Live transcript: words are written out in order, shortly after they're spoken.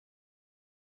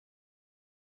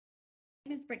My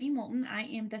name is Brittany Moulton. I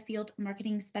am the field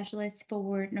marketing specialist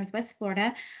for Northwest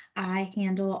Florida. I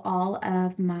handle all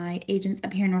of my agents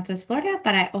up here in Northwest Florida,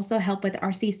 but I also help with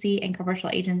RCC and commercial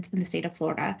agents in the state of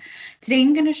Florida. Today,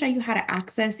 I'm going to show you how to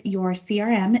access your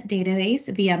CRM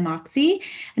database via Moxi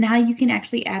and how you can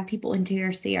actually add people into your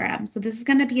CRM. So this is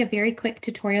going to be a very quick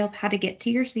tutorial of how to get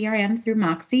to your CRM through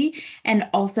Moxi and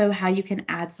also how you can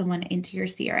add someone into your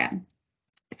CRM.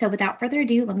 So without further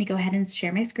ado, let me go ahead and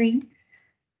share my screen.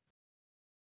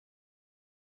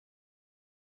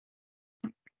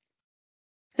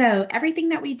 So everything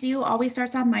that we do always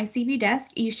starts on My CB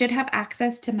Desk. You should have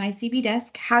access to My CB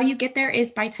Desk. How you get there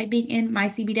is by typing in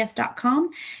mycbdesk.com,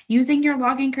 using your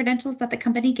login credentials that the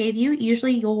company gave you,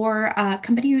 usually your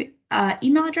company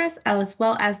email address, as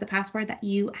well as the password that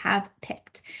you have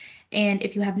picked. And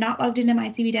if you have not logged into My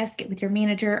CB Desk, get with your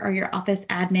manager or your office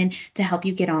admin to help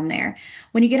you get on there.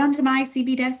 When you get onto My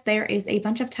CB Desk, there is a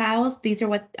bunch of tiles. These are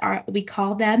what we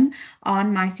call them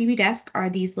on My CB Desk, are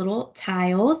these little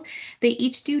tiles. They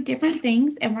each do different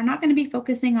things, and we're not going to be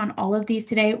focusing on all of these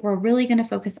today. We're really going to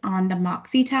focus on the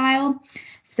Moxi tile.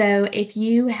 So if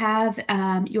you have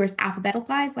yours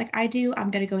alphabetized like I do, I'm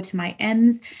going to go to my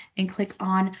M's and click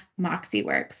on Moxi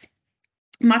Works.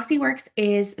 Moxi Works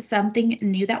is something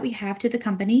new that we have to the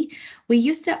company. We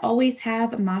used to always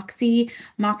have Moxi.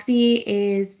 Moxi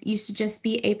used to just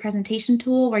be a presentation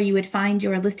tool where you would find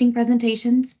your listing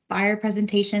presentations, buyer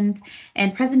presentations,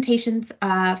 and presentations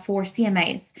for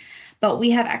CMAs. But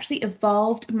we have actually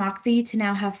evolved Moxi to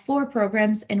now have 4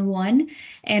 programs in one.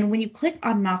 And when you click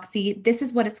on Moxi, this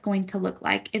is what it's going to look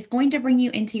like. It's going to bring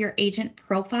you into your agent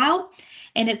profile,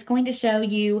 and it's going to show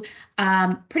you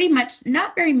pretty much,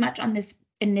 not very much on this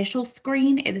initial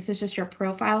screen. This is just your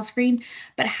profile screen,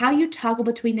 but how you toggle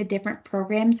between the different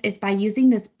programs is by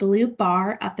using this blue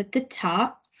bar up at the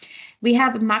top. We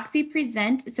have Moxi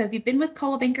Present. So if you've been with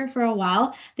Coldwell Banker for a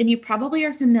while, then you probably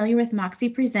are familiar with Moxi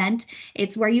Present.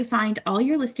 It's where you find all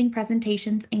your listing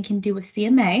presentations and can do a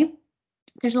CMA.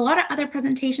 There's a lot of other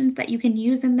presentations that you can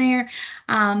use in there,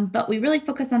 but we really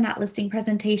focus on that listing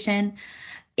presentation.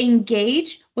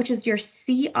 Engage, which is your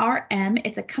CRM.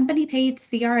 It's a company paid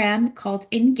CRM called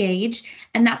Engage,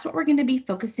 and that's what we're going to be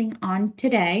focusing on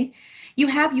today. You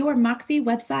have your Moxi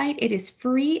website. It is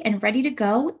free and ready to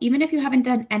go. Even if you haven't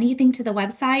done anything to the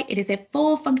website, it is a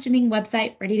full functioning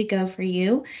website ready to go for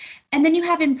you. And then you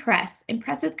have Impress.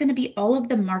 Impress is going to be all of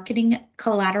the marketing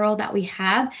collateral that we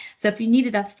have. So if you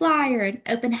needed a flyer, an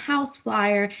open house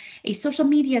flyer, a social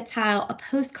media tile, a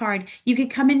postcard, you could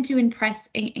come into Impress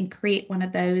and create one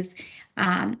of those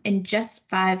in just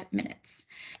 5 minutes.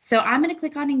 So I'm going to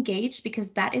click on Engage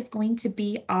because that is going to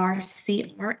be our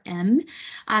CRM.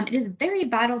 It is very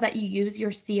vital that you use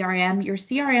your CRM. Your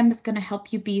CRM is going to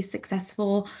help you be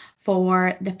successful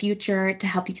for the future, to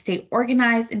help you stay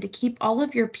organized and to keep all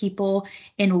of your people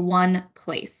in one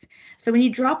place. So when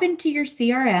you drop into your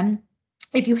CRM,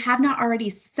 if you have not already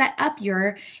set up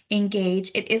your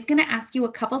Engage, it is going to ask you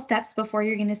a couple steps before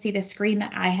you're going to see the screen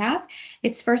that I have.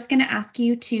 It's first going to ask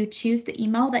you to choose the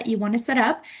email that you want to set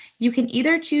up. You can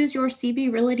either choose your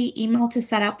CB Realty email to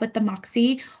set up with the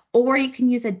Moxi, or you can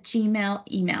use a Gmail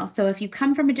email. So if you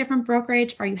come from a different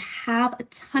brokerage or you have a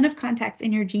ton of contacts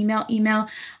in your Gmail email,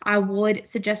 I would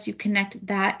suggest you connect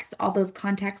that because all those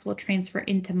contacts will transfer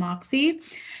into Moxi.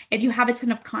 If you have a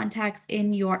ton of contacts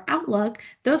in your Outlook,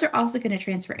 those are also going to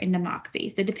transfer into Moxi.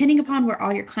 So depending upon where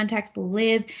all your contacts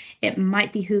live, it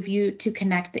might behoove you to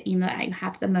connect the email that you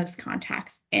have the most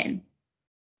contacts in.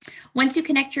 Once you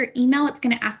connect your email, it's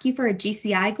going to ask you for a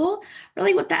GCI goal.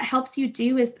 Really what that helps you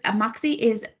do is Moxi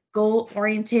is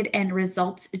goal-oriented and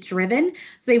results-driven.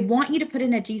 So they want you to put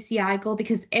in a GCI goal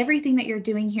because everything that you're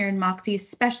doing here in Moxi,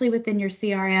 especially within your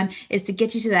CRM, is to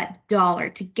get you to that dollar,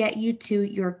 to get you to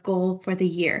your goal for the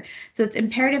year. So it's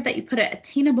imperative that you put an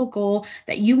attainable goal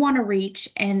that you want to reach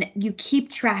and you keep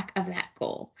track of that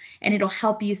goal, and it'll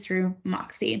help you through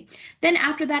Moxi. Then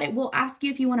after that, it will ask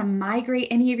you if you want to migrate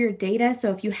any of your data.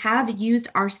 So if you have used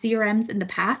our CRMs in the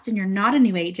past and you're not a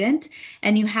new agent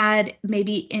and you had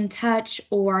maybe InTouch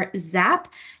or Zap,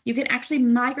 you can actually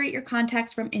migrate your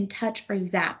contacts from InTouch or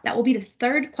Zap. That will be the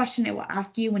third question it will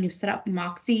ask you when you set up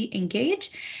Moxi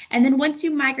Engage. And then once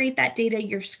you migrate that data,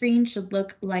 your screen should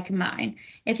look like mine.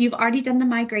 If you've already done the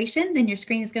migration, then your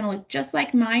screen is going to look just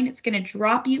like mine. It's going to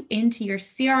drop you into your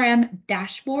CRM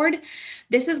dashboard.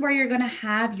 This is where you're going to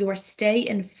have your stay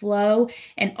and flow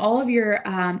and all of your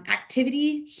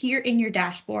activity here in your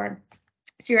dashboard.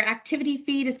 So your activity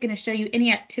feed is going to show you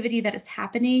any activity that is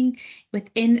happening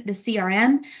within the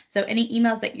CRM. So any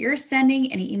emails that you're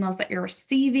sending, any emails that you're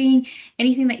receiving,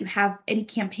 anything that you have, any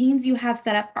campaigns you have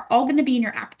set up are all going to be in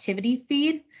your activity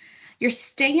feed. Your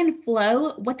stay and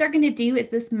flow, what they're going to do is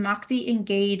this Moxi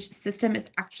Engage system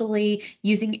is actually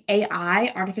using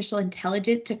AI, artificial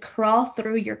intelligence, to crawl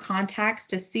through your contacts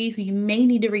to see who you may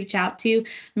need to reach out to.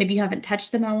 Maybe you haven't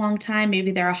touched them in a long time. Maybe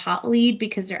they're a hot lead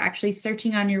because they're actually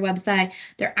searching on your website.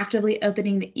 They're actively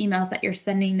opening the emails that you're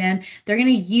sending them. They're going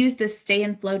to use this stay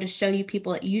and flow to show you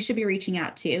people that you should be reaching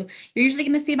out to. You're usually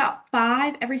going to see about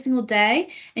 5 every single day,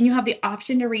 and you have the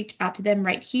option to reach out to them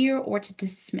right here or to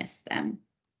dismiss them.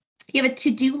 You have a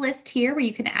to-do list here where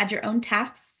you can add your own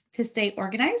tasks to stay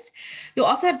organized. You'll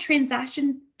also have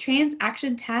transaction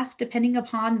tasks depending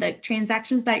upon the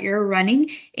transactions that you're running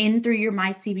in through your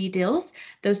MyCB deals.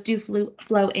 Those do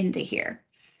flow into here.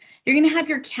 You're going to have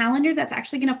your calendar that's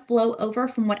actually going to flow over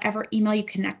from whatever email you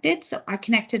connected. So I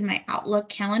connected my Outlook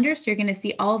calendar. So you're going to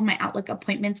see all of my Outlook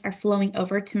appointments are flowing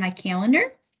over to my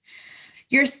calendar.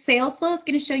 Your sales flow is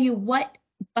going to show you what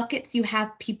buckets you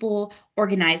have people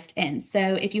organized in. So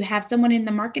if you have someone in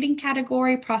the marketing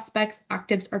category, prospects,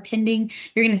 actives, or pending,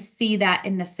 you're going to see that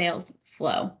in the sales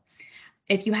flow.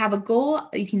 If you have a goal,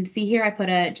 you can see here I put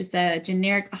just a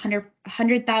generic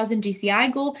 100,000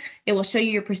 GCI goal. It will show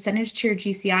you your percentage to your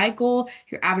GCI goal,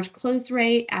 your average close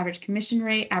rate, average commission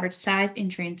rate, average size in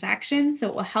transactions. So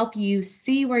it will help you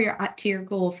see where you're at to your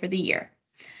goal for the year.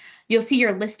 You'll see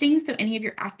your listings, so any of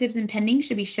your actives and pending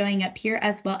should be showing up here,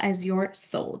 as well as your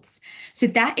solds. So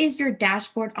that is your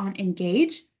dashboard on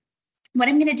Engage. What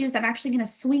I'm going to do is I'm actually going to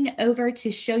swing over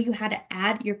to show you how to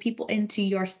add your people into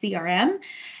your CRM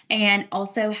and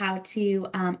also how to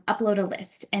upload a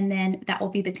list. And then that will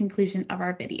be the conclusion of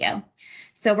our video.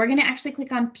 So we're going to actually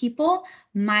click on People,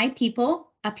 My People,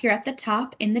 up here at the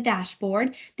top in the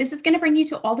dashboard. This is going to bring you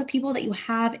to all the people that you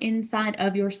have inside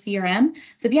of your CRM.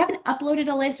 So if you haven't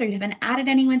uploaded a list or you haven't added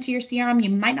anyone to your CRM, you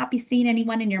might not be seeing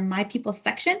anyone in your My People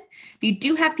section. If you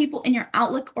do have people in your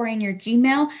Outlook or in your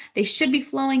Gmail, they should be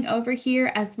flowing over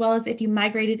here, as well as if you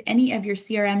migrated any of your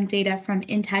CRM data from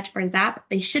InTouch or Zap,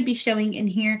 they should be showing in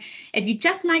here. If you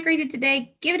just migrated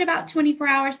today, give it about 24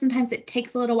 hours. Sometimes it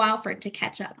takes a little while for it to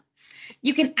catch up.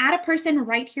 You can add a person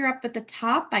right here up at the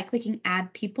top by clicking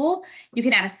Add People. You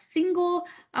can add a single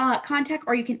contact,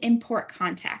 or you can import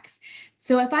contacts.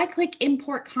 So if I click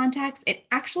Import Contacts, it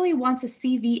actually wants a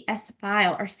CVS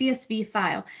file or CSV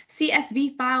file.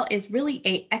 CSV file is really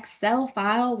a Excel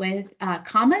file with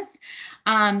commas.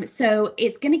 So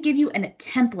it's going to give you a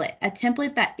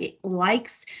template that it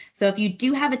likes. So if you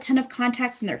do have a ton of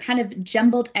contacts and they're kind of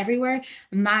jumbled everywhere,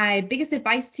 my biggest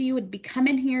advice to you would be come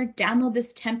in here, download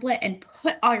this template, and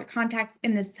put all your contacts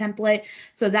in this template.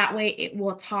 So that way it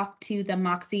will talk to the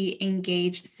Moxi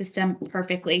Engage system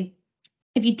perfectly.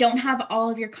 If you don't have all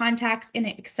of your contacts in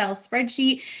an Excel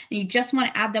spreadsheet and you just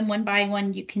want to add them one by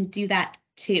one, you can do that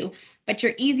too. But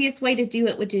your easiest way to do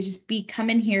it would just be come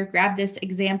in here, grab this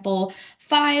example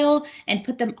file and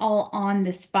put them all on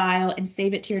this file and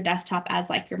save it to your desktop as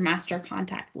like your master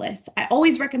contact list. I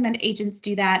always recommend agents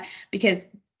do that because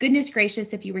goodness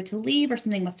gracious, if you were to leave or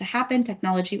something was to happen,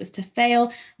 technology was to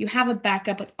fail, you have a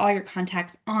backup with all your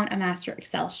contacts on a master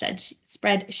Excel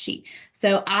spreadsheet.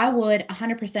 So I would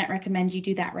 100% recommend you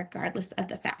do that regardless of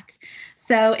the fact.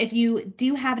 So if you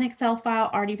do have an Excel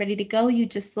file already ready to go, you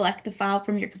just select the file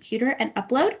from your computer and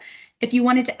upload. If you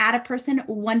wanted to add a person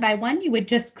one by one, you would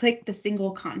just click the single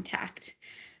contact.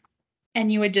 And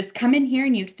you would just come in here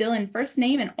and you'd fill in first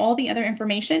name and all the other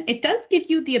information. It does give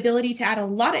you the ability to add a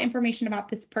lot of information about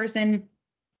this person,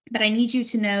 but I need you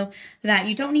to know that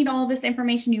you don't need all this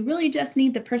information. You really just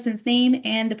need the person's name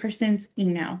and the person's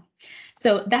email.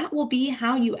 So that will be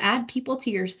how you add people to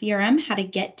your CRM, how to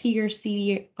get to your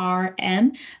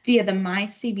CRM via the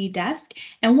MyCB desk,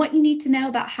 and what you need to know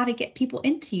about how to get people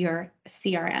into your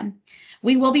CRM.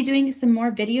 We will be doing some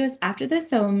more videos after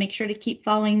this, so make sure to keep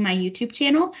following my YouTube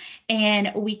channel,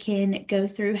 and we can go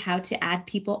through how to add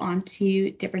people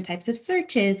onto different types of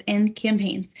searches and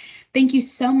campaigns. Thank you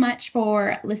so much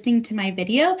for listening to my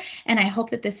video, and I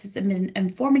hope that this has been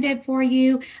informative for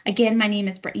you. Again, my name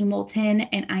is Brittany Moulton,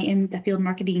 and I am the Field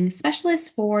Marketing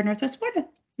Specialist for Northwest Florida.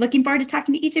 Looking forward to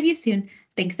talking to each of you soon.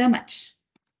 Thanks so much.